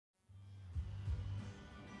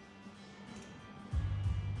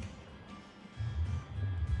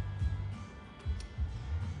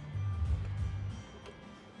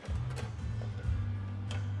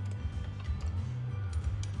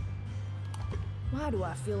Why do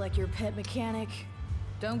I feel like your pet mechanic?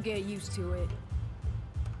 Don't get used to it.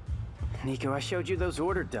 Nico, I showed you those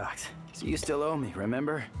order docs, so you still owe me,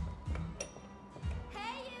 remember?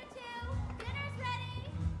 Hey, you two! Dinner's ready!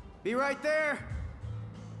 Be right there!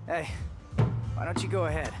 Hey, why don't you go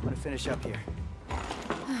ahead? I'm gonna finish up here.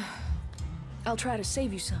 I'll try to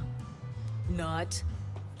save you some. Not.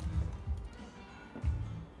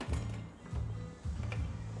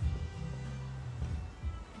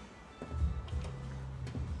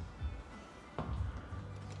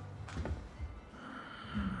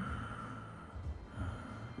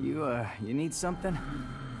 You need something?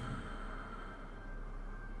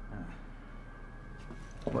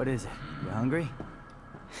 What is it? You hungry?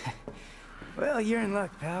 Well, you're in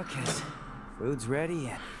luck, pal, 'cause food's ready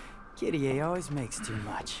and Kitty A always makes too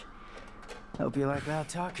much. Hope you like loud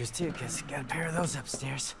talkers, too, 'cause got a pair of those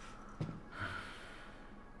upstairs.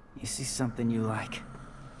 You see something you like?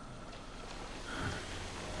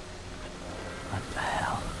 What the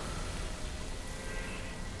hell?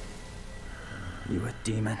 You a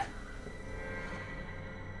demon?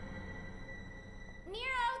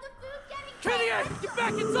 Nero, the food's getting Kitty, get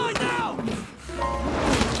back inside now!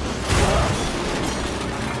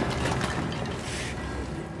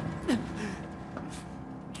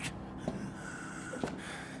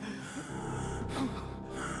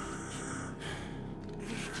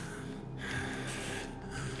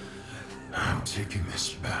 I'm taking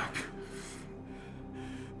this back.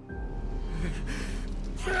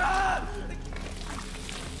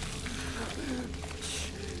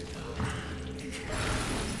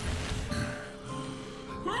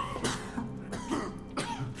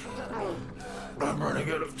 I'm running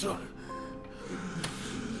out of time.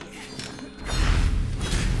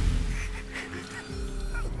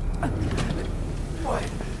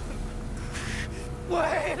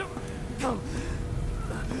 Wait!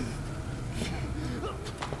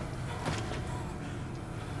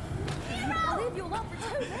 I'll leave you alone for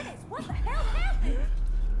 2 minutes. What the hell happened?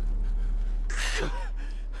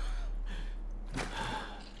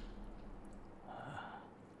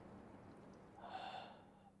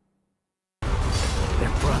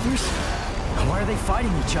 They're brothers? Why are they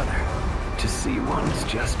fighting each other? To see one's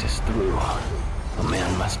justice through, a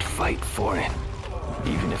man must fight for it,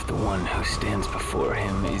 even if the one who stands before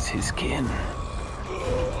him is his kin.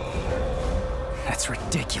 That's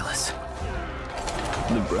ridiculous.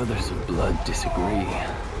 The brothers of blood disagree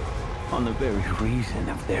on the very reason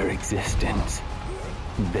of their existence.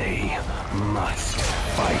 They must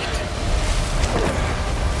fight.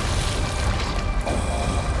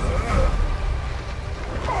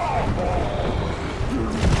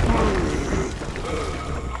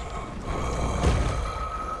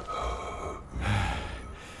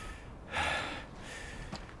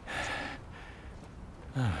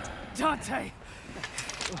 Dante!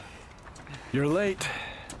 You're late.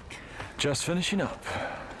 Just finishing up.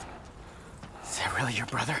 Is that really your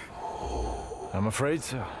brother? I'm afraid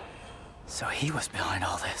so. So he was behind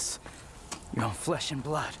all this. Your own flesh and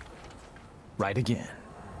blood. Right again.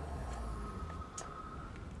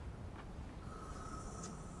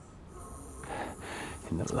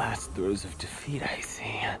 In the last throes of defeat, I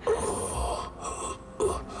see.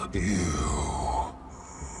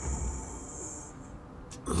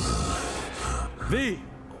 V,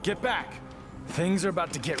 get back. Things are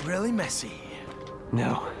about to get really messy.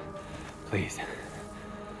 No, please,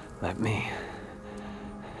 let me.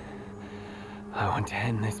 I want to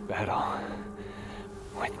end this battle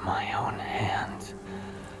with my own hands.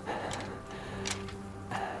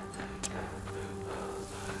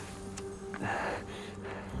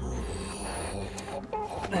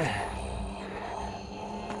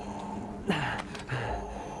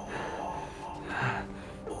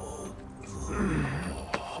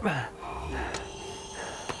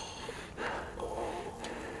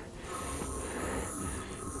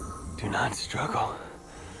 Do not struggle,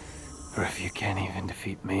 for if you can't even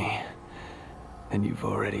defeat me, then you've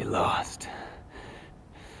already lost.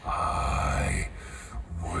 I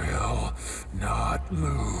will not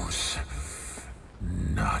lose.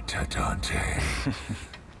 Not to Dante.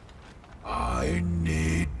 I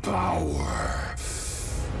need power.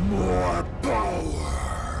 More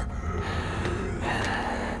power.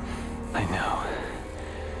 I know.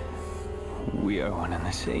 We are one and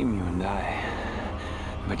the same, you and I.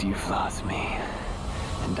 But you've lost me,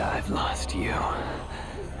 and I've lost you.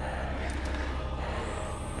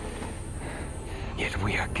 Yet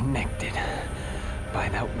we are connected by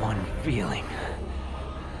that one feeling.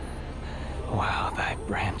 While thy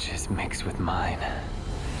branches mix with mine,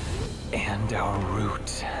 and our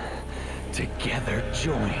roots together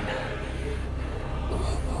join.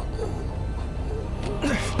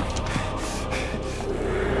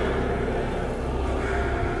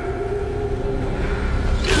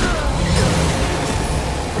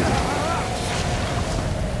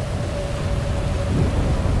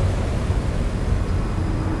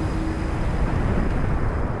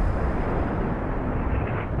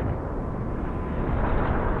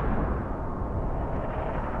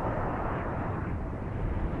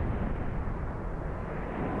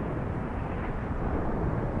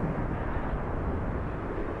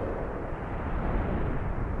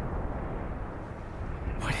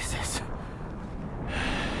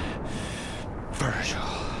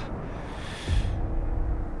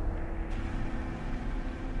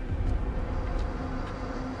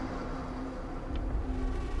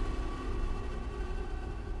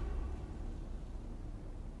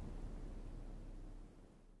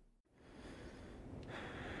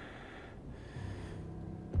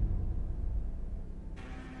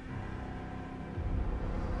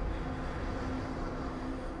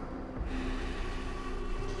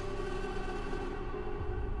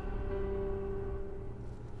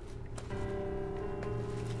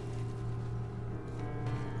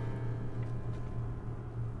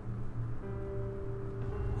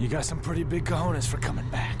 You got some pretty big cojones for coming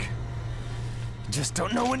back. Just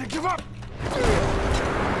don't know when to give up!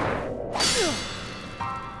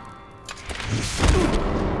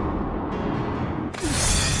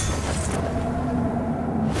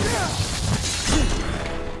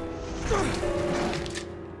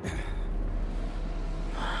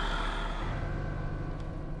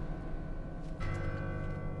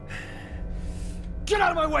 Get out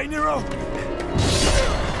of my way, Nero!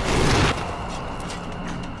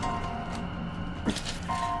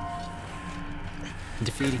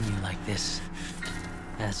 Defeating you like this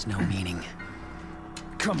has no meaning.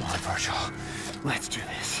 Come on, Vergil. Let's do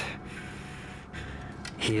this.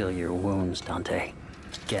 Heal your wounds, Dante.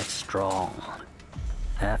 Get strong.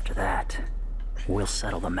 After that, we'll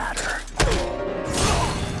settle the matter.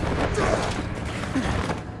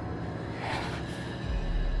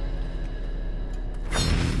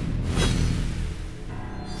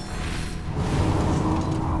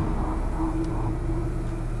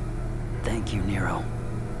 Thank you, Nero.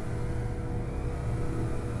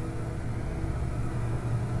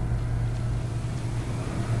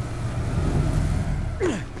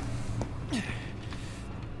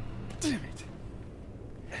 Damn it.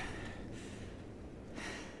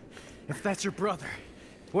 If that's your brother,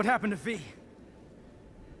 what happened to V?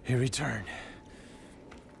 He returned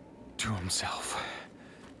to himself.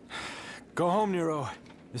 Go home, Nero.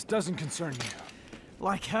 This doesn't concern you.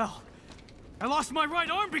 Like hell. I lost my right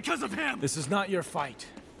arm because of him! This is not your fight.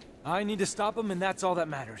 I need to stop him, and that's all that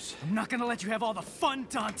matters. I'm not gonna let you have all the fun,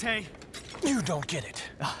 Dante! You don't get it.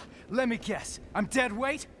 Let me guess. I'm dead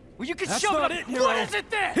weight? Well, you can shove it up. It, Nero. What is it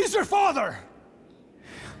then? He's your father!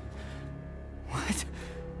 What?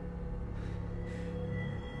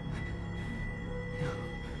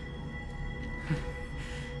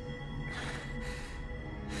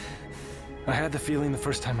 I had the feeling the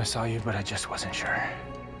first time I saw you, but I just wasn't sure.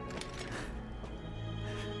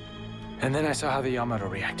 And then I saw how the Yamato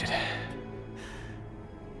reacted.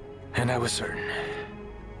 And I was certain.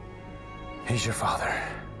 He's your father.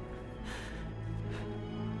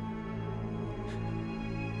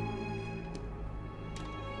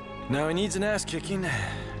 Now he needs an ass kicking.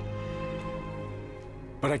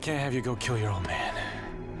 But I can't have you go kill your old man.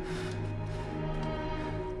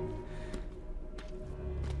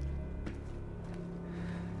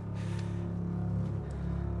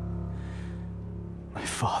 My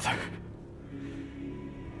father.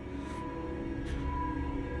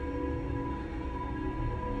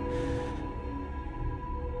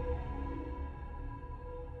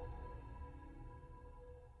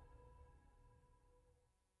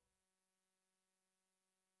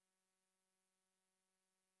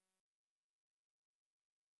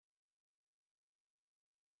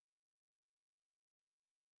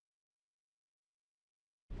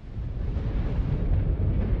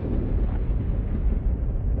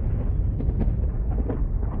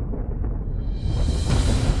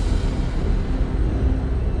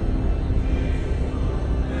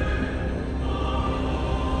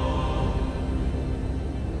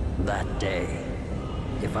 That day,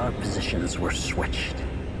 if our positions were switched,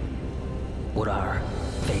 would our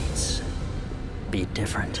fates be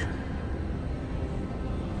different?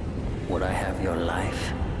 Would I have your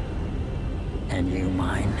life, and you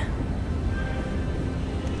mine?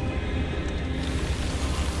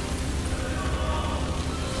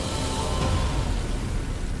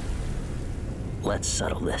 Let's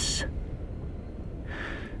settle this.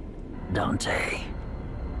 Dante.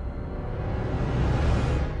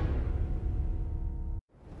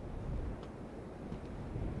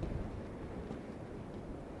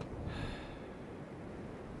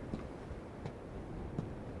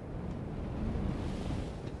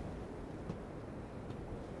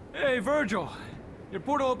 Hey, Vergil! Your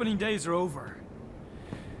portal opening days are over.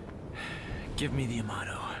 Give me the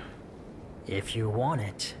Yamato. If you want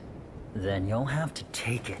it, then you'll have to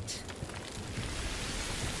take it.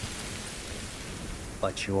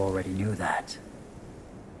 But you already knew that.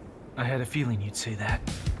 I had a feeling you'd say that.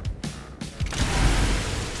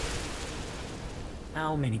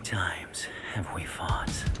 How many times have we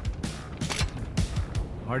fought?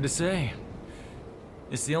 Hard to say.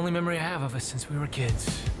 It's the only memory I have of us since we were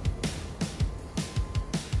kids.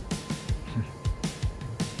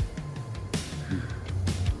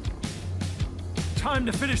 Time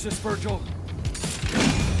to finish this, Vergil.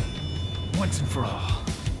 Once and for all.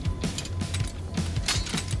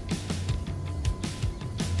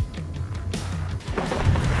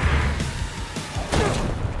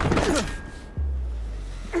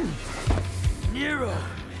 Nero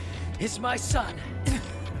is my son.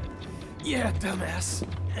 Yeah, dumbass.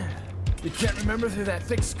 You can't remember through that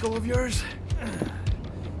thick skull of yours?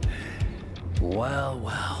 Well,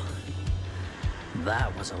 well.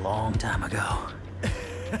 That was a long time ago.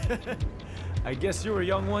 I guess you were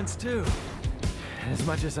young once too. As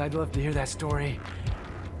much as I'd love to hear that story,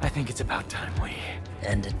 I think it's about time we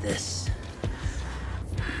ended this.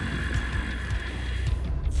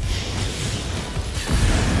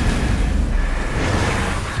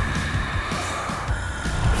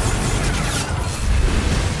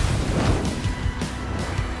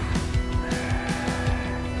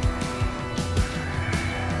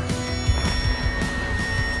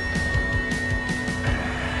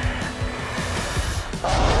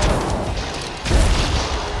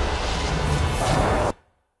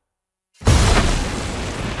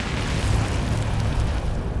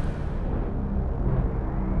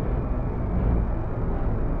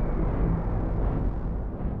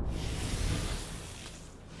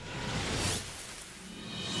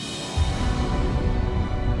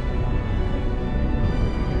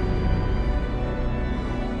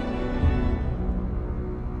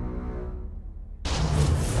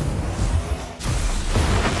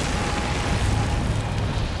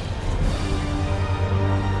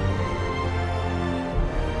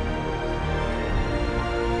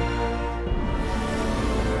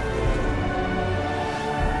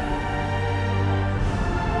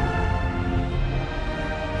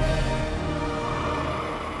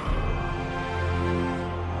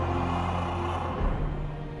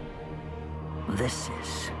 This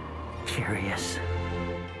is curious.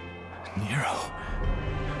 Nero.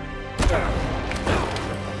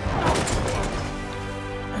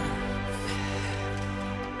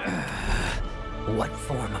 What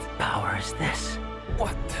form of power is this?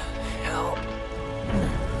 What the hell?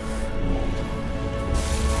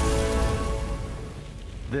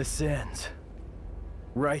 This ends.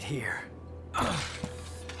 Right here.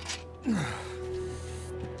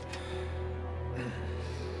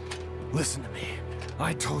 Listen to me.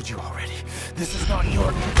 I told you already. This is not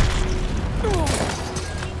your...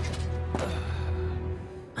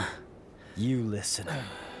 You listen,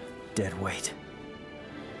 deadweight.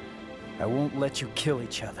 I won't let you kill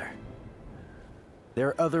each other. There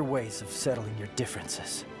are other ways of settling your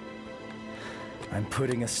differences. I'm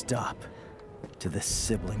putting a stop to this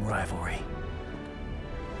sibling rivalry.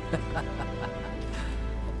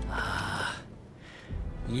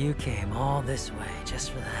 You came all this way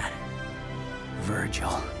just for that.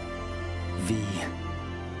 Vergil. V.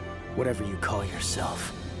 Whatever you call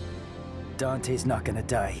yourself. Dante's not gonna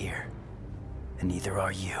die here. And neither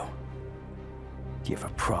are you. Do you have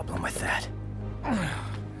a problem with that?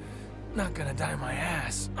 Not gonna die my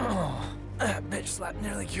ass. Oh, that bitch slap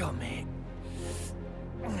nearly killed me.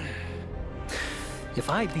 If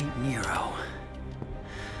I beat Nero,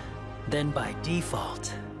 then by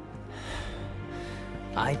default,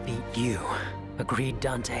 I beat you. Agreed,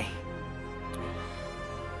 Dante?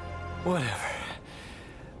 Whatever.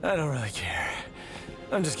 I don't really care.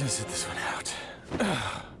 I'm just gonna sit this one out.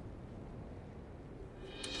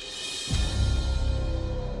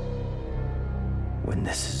 When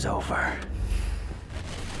this is over,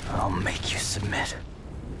 I'll make you submit.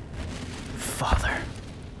 Father.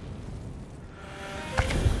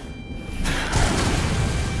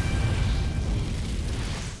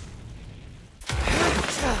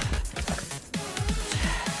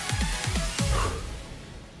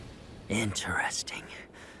 Interesting.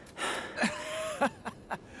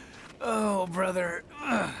 Oh, brother.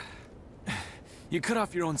 You cut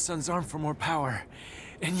off your own son's arm for more power,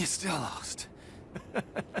 and you still lost.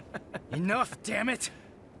 Enough, damn it!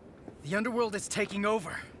 The underworld is taking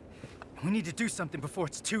over. We need to do something before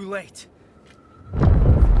it's too late.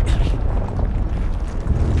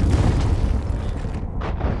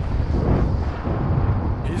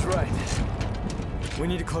 He's right. We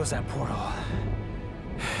need to close that portal.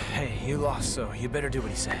 Hey, you lost, so you better do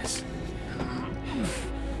what he says.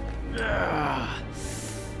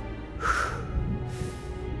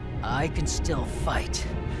 I can still fight.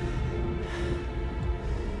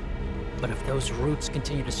 But if those roots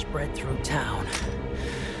continue to spread through town,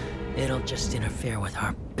 it'll just interfere with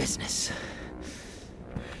our business.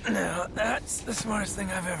 Now, that's the smartest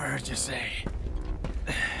thing I've ever heard you say.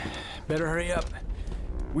 Better hurry up.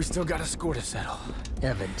 We still got a score to settle.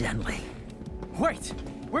 Evidently. Wait!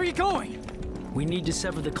 Where are you going? We need to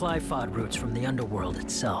sever the Clifod roots from the underworld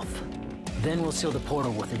itself. Then we'll seal the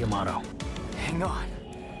portal with the Yamato. Hang on.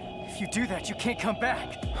 If you do that, you can't come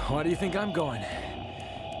back. Why do you think I'm going?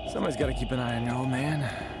 Somebody's got to keep an eye on your old man.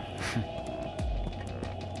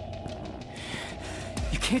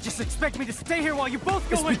 You can't just expect me to stay here while you both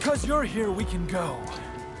go in. It's because you're here we can go.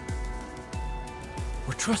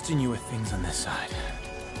 We're trusting you with things on this side.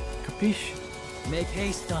 Capiche? Make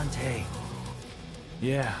haste, Dante.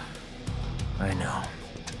 Yeah, I know.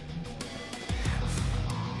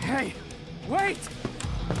 Hey, wait!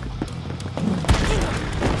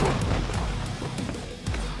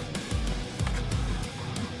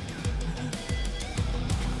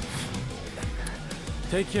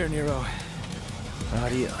 Take care, Nero.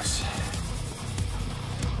 Adios.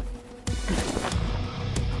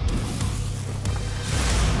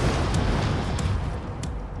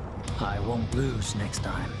 I won't lose next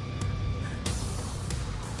time.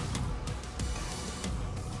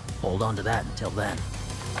 Hold on to that until then.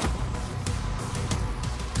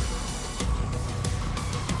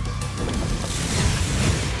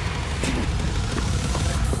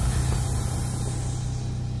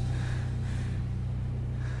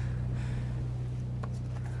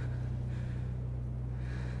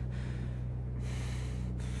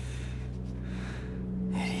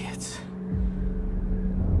 Idiots.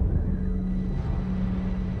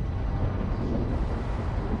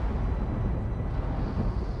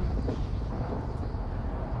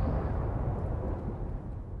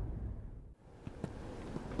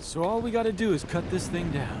 So all we gotta do is cut this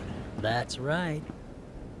thing down. That's right.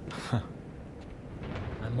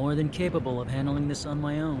 I'm more than capable of handling this on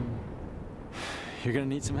my own. You're gonna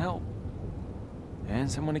need some help.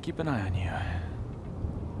 And someone to keep an eye on you.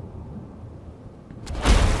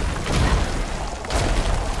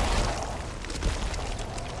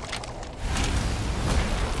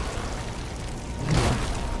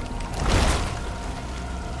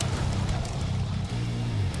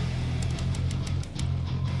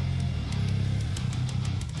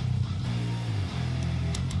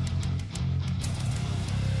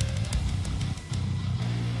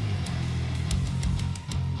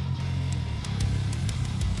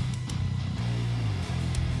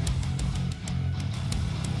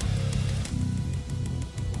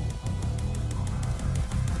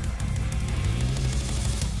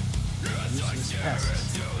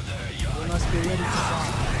 Pests. They must be ready to die.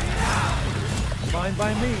 Fine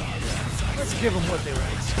by me. Let's give them what they were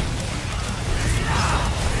asking.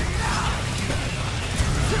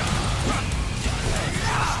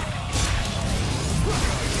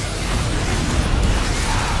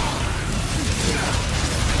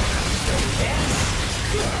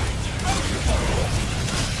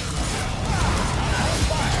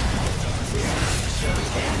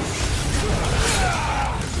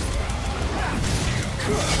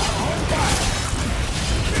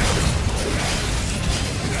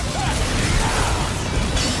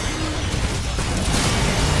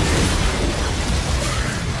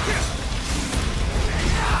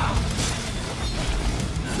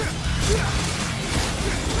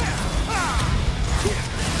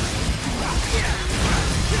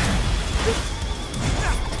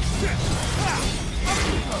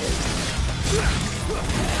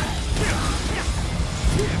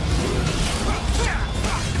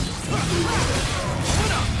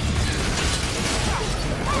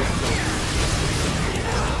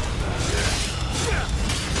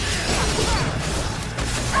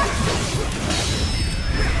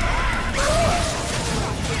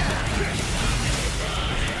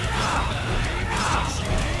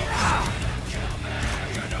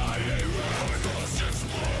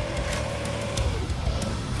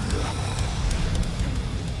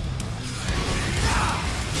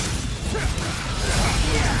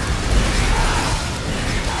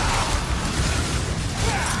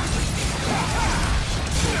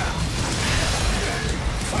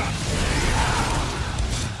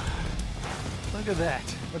 Look at that.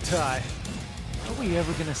 A tie. Are we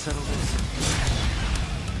ever gonna settle this?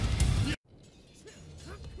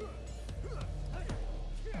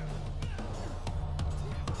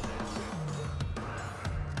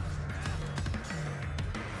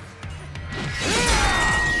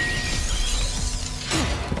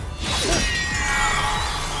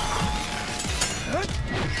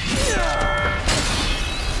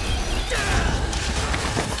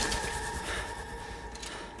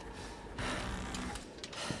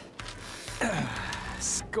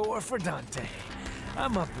 Score for Dante.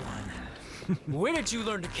 I'm up one. When did you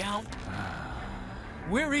learn to count?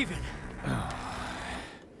 We're even.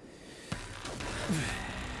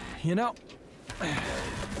 You know,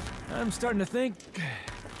 I'm starting to think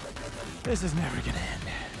this is never gonna end.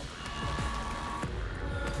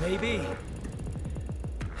 Maybe.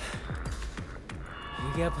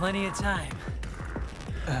 We got plenty of time.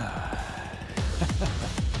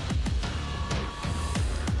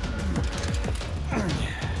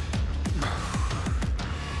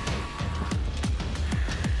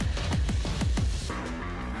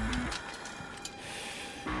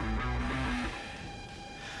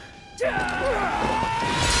 Yeah!